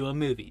with visual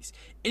movies.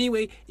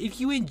 Anyway, if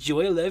you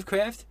enjoy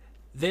Lovecraft,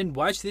 then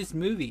watch this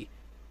movie.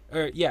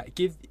 Or, yeah,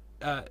 give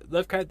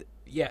Lovecraft...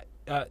 Yeah,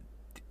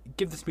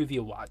 give this movie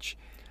a watch.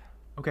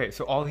 Okay,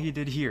 so all he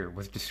did here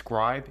was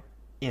describe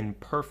in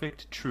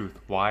perfect truth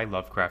why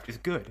Lovecraft is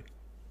good,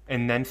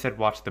 and then said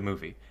watch the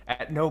movie.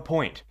 At no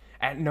point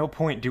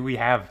do we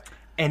have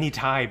any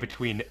tie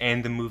between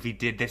and the movie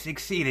did this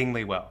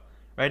exceedingly well,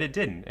 right? It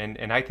didn't,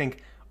 and I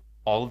think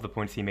all of the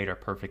points he made are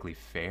perfectly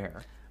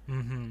fair.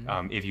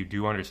 If you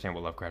do understand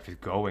what Lovecraft is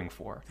going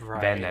for,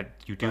 then that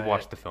you do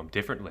watch the film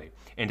differently.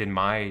 And in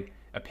my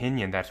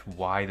opinion, that's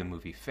why the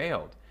movie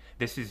failed.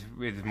 This is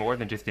more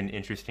than just an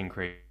interesting,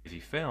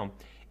 crazy film.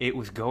 It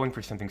was going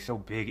for something so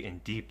big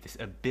and deep, this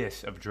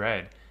abyss of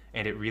dread,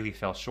 and it really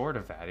fell short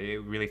of that. It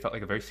really felt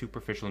like a very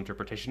superficial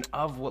interpretation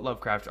of what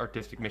Lovecraft's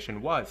artistic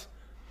mission was.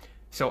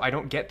 So I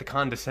don't get the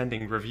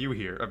condescending review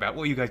here about,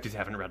 well, you guys just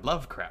haven't read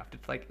Lovecraft.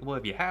 It's like, well,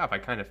 if you have, I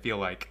kind of feel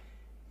like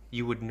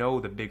you would know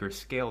the bigger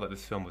scale that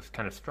this film was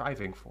kind of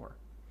striving for,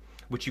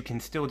 which you can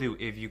still do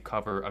if you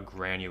cover a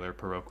granular,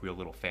 parochial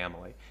little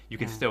family. You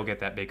can still get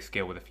that big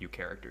scale with a few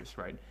characters,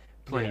 right?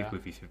 Plenty of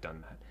movies have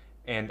done that.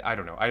 And I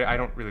don't know. I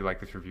don't really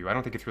like this review. I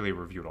don't think it's really a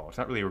review at all. It's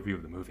not really a review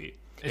of the movie.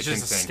 It's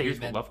just a saying, statement.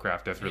 here's what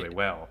Lovecraft does really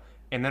well.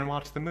 And then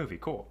watch the movie.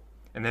 Cool.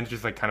 And then it's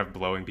just like kind of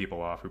blowing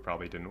people off who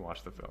probably didn't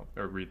watch the film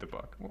or read the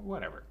book.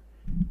 Whatever.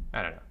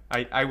 I don't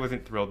know. I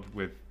wasn't thrilled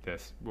with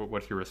this.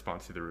 What's your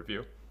response to the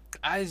review?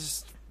 I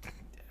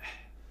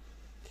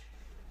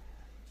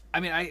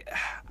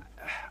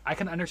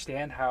can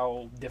understand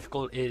how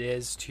difficult it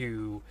is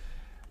to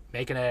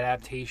make an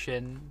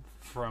adaptation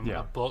from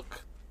a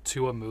book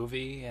to a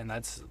movie, and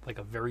that's like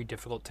a very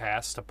difficult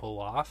task to pull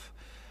off.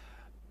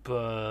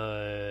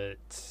 But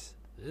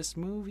this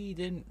movie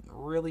didn't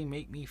really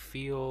make me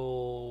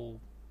feel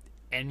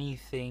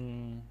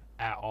anything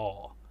at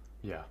all.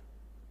 Yeah.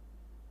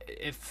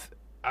 If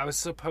I was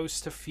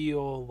supposed to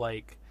feel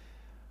like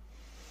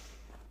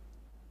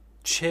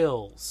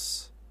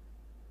chills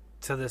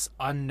to this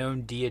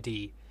unknown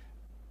deity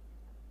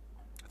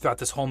throughout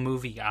this whole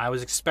movie, I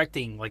was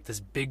expecting like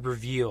this big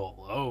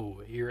reveal.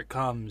 Oh, here it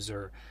comes,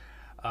 or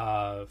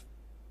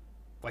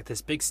like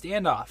this big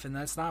standoff, and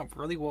that's not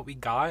really what we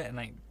got. And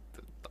I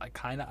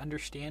kind of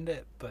understand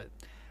it, but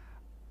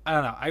I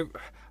don't know.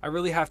 I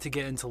really have to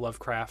get into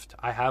Lovecraft.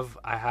 I have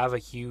a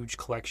huge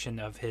collection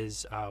of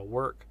his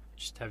work.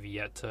 Just have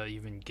yet to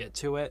even get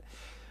to it.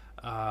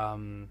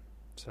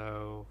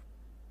 So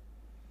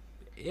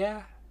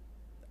yeah.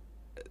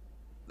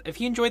 If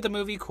he enjoyed the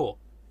movie, cool.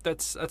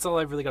 That's all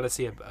I've really got to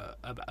say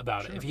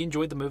about it. If he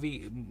enjoyed the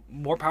movie,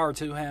 more power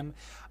to him.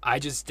 I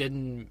just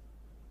didn't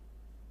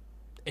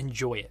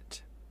enjoy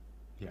it.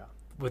 Yeah.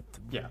 With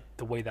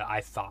the way that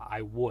I thought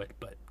I would,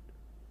 but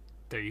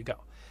there you go.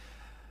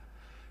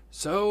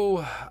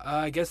 So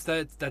I guess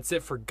that's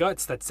it for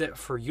Guts. That's it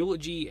for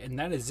Eulogy, and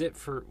that is it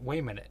for. Wait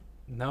a minute.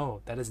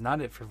 No, that is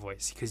not it for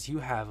Voice, because you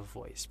have a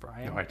voice,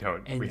 Brian. No, I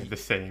don't. We have the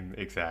same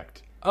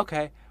exact.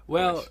 Okay.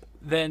 Well, voice.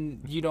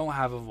 Then you don't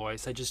have a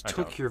voice. I just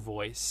took your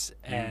voice,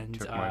 and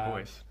took my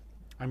voice.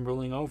 I'm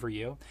ruling over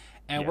you,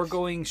 and Yes. we're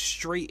going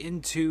straight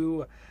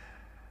into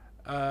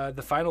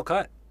the final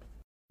cut.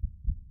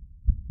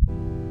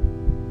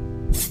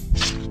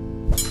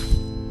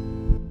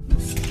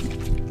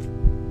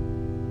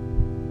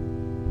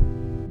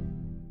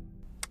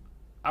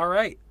 All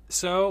right,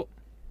 so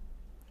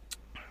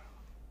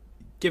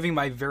giving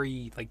my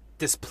very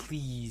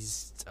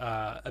displeased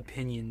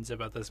opinions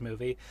about this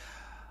movie,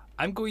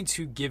 I'm going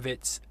to give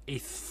it a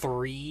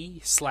 3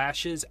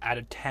 slashes out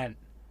of 10.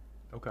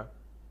 Okay.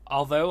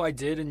 Although I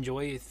did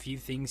enjoy a few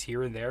things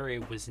here and there,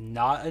 it was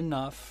not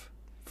enough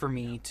for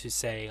me to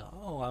say,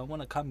 oh, I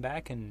want to come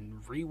back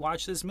and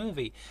rewatch this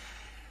movie.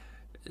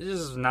 This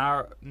is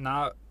not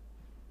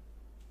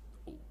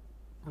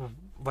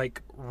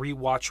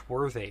rewatch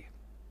worthy.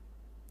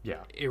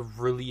 Yeah. It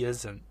really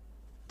isn't.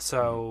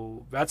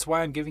 So that's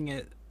why I'm giving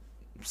it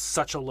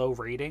such a low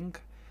rating,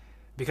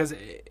 because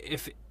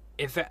if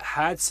it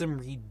had some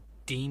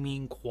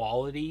redeeming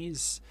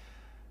qualities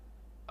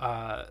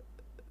to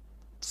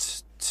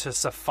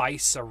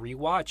suffice a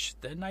rewatch,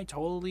 then I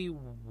totally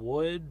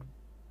would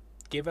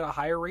give it a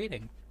higher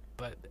rating.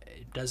 But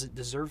it doesn't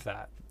deserve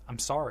that. I'm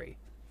sorry.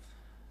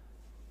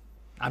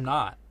 I'm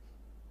not.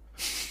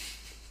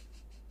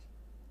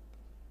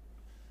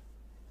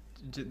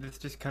 This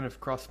just kind of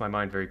crossed my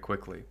mind very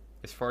quickly.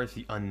 As far as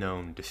the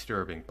unknown,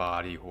 disturbing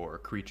body horror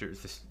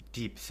creatures, this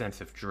deep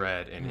sense of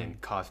dread and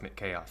cosmic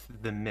chaos,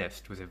 The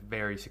Mist was a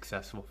very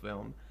successful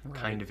film,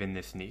 kind of in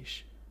this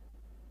niche.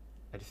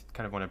 I just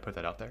kind of want to put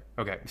that out there.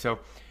 Okay, so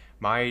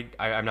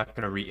I'm not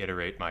going to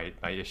reiterate my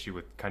issue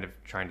with kind of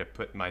trying to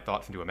put my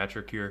thoughts into a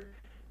metric here,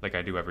 like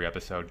I do every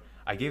episode.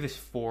 I gave this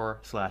 4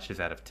 slashes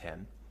out of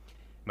 10.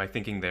 My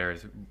thinking there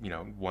is,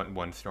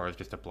 one star is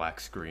just a black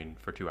screen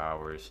for 2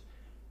 hours.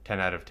 10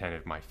 out of 10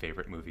 of my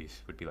favorite movies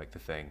would be like The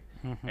Thing.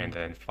 And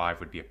then 5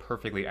 would be a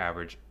perfectly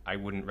average. I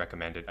wouldn't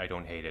recommend it. I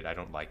don't hate it. I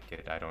don't like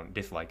it. I don't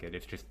dislike it.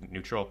 It's just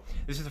neutral.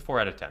 This is a 4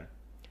 out of 10.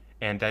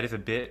 And that is a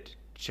bit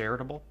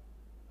charitable.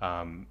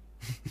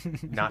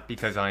 Not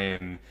because I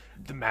am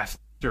the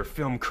master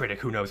film critic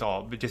who knows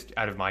all, but just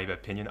out of my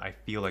opinion, I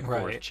feel like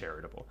 4 is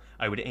charitable.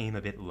 I would aim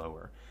a bit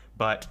lower.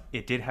 but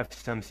it did have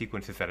some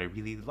sequences that I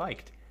really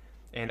liked.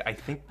 And I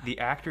think the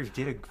actors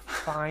did a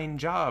fine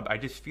job. I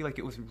just feel like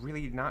it was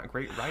really not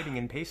great writing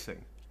and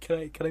pacing.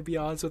 Can I be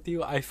honest with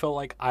you? I felt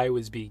like I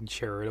was being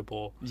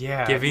charitable.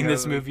 Yeah, giving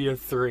this movie a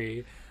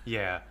 3.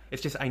 Yeah,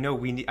 it's just I know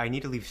I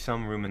need to leave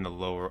some room in the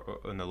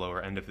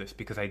lower end of this,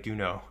 because I do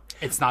know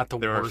it's not the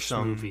there worst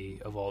movie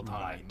of all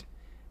time. Right.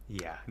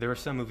 Yeah, there are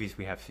some movies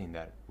we have seen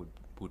that would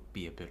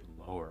be a bit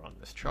lower on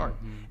this chart,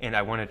 and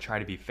I want to try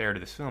to be fair to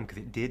this film because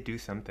it did do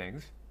some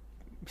things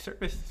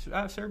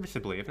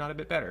serviceably, if not a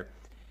bit better.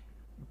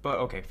 But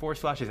okay, 4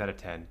 slashes out of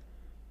 10.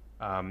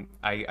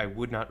 I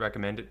would not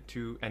recommend it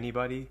to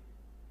anybody,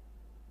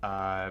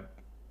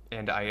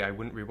 and I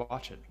wouldn't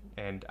rewatch it,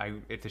 and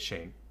it's a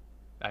shame.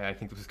 I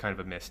think this was kind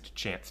of a missed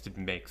chance to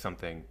make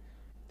something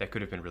that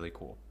could have been really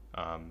cool.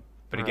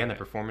 But again, the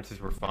performances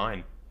were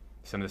fine.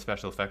 Some of the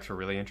special effects were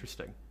really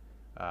interesting.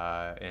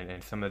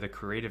 And some of the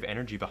creative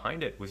energy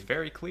behind it was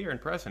very clear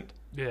and present.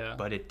 Yeah.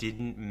 But it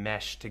didn't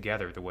mesh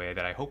together the way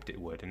that I hoped it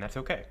would, and that's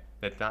okay.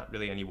 That's not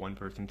really any one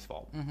person's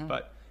fault.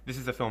 But this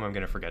is a film I'm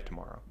going to forget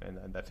tomorrow, and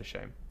that's a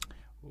shame.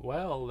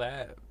 Well,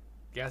 that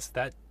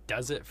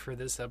does it for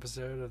this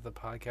episode of the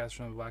podcast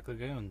from the Black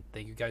Lagoon.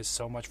 Thank you guys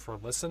so much for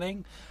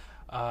listening.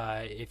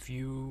 If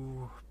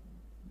you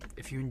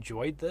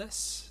enjoyed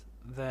this,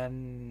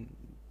 then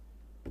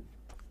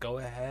go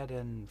ahead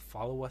and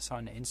follow us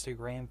on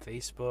Instagram,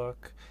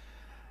 Facebook,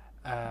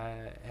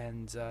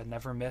 and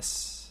never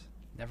miss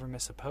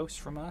a post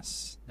from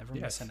us. Never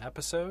miss an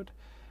episode.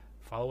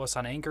 Follow us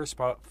on Anchor,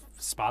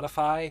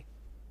 Spotify,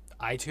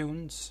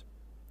 iTunes.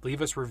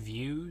 Leave us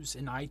reviews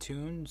in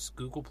iTunes,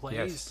 Google Play.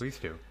 Yes, please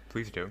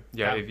do.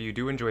 Yeah, if you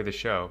do enjoy the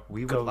show,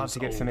 we would love to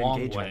get some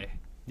engagement.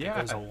 Yeah,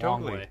 it goes a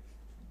long way.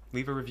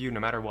 Leave a review no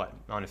matter what,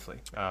 honestly,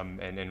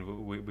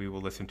 and we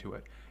will listen to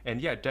it. And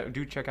yeah,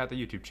 do check out the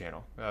YouTube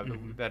channel.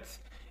 That's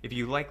if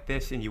you like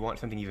this and you want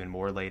something even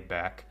more laid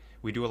back,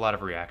 we do a lot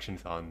of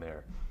reactions on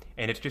there,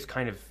 and it's just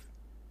kind of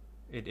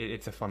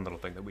it's a fun little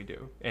thing that we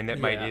do, and that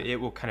it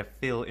will kind of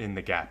fill in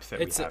the gaps that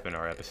we have in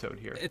our episode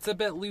here. It's a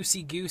bit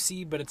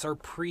loosey-goosey, but it's our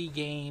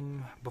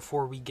pre-game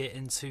before we get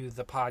into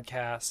the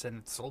podcast, and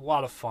it's a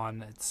lot of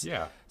fun. It's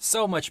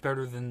so much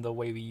better than the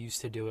way we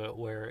used to do it,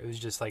 where it was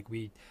just like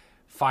we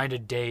find a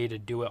day to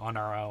do it on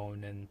our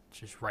own and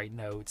just write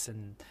notes.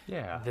 And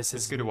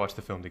it's good to watch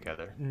the film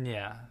together.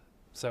 Yeah,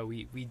 so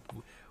we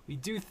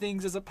do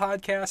things as a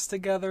podcast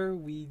together.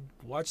 We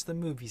watch the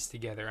movies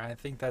together, and I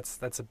think that's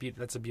a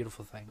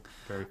beautiful thing.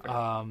 Very fair.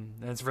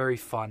 And it's very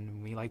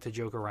fun. We like to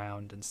joke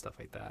around and stuff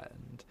like that,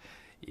 and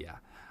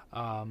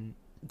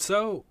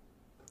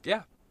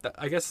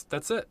I guess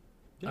that's it.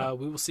 We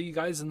will see you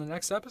guys in the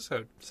next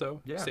episode.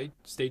 So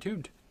stay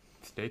tuned.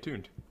 Stay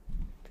tuned.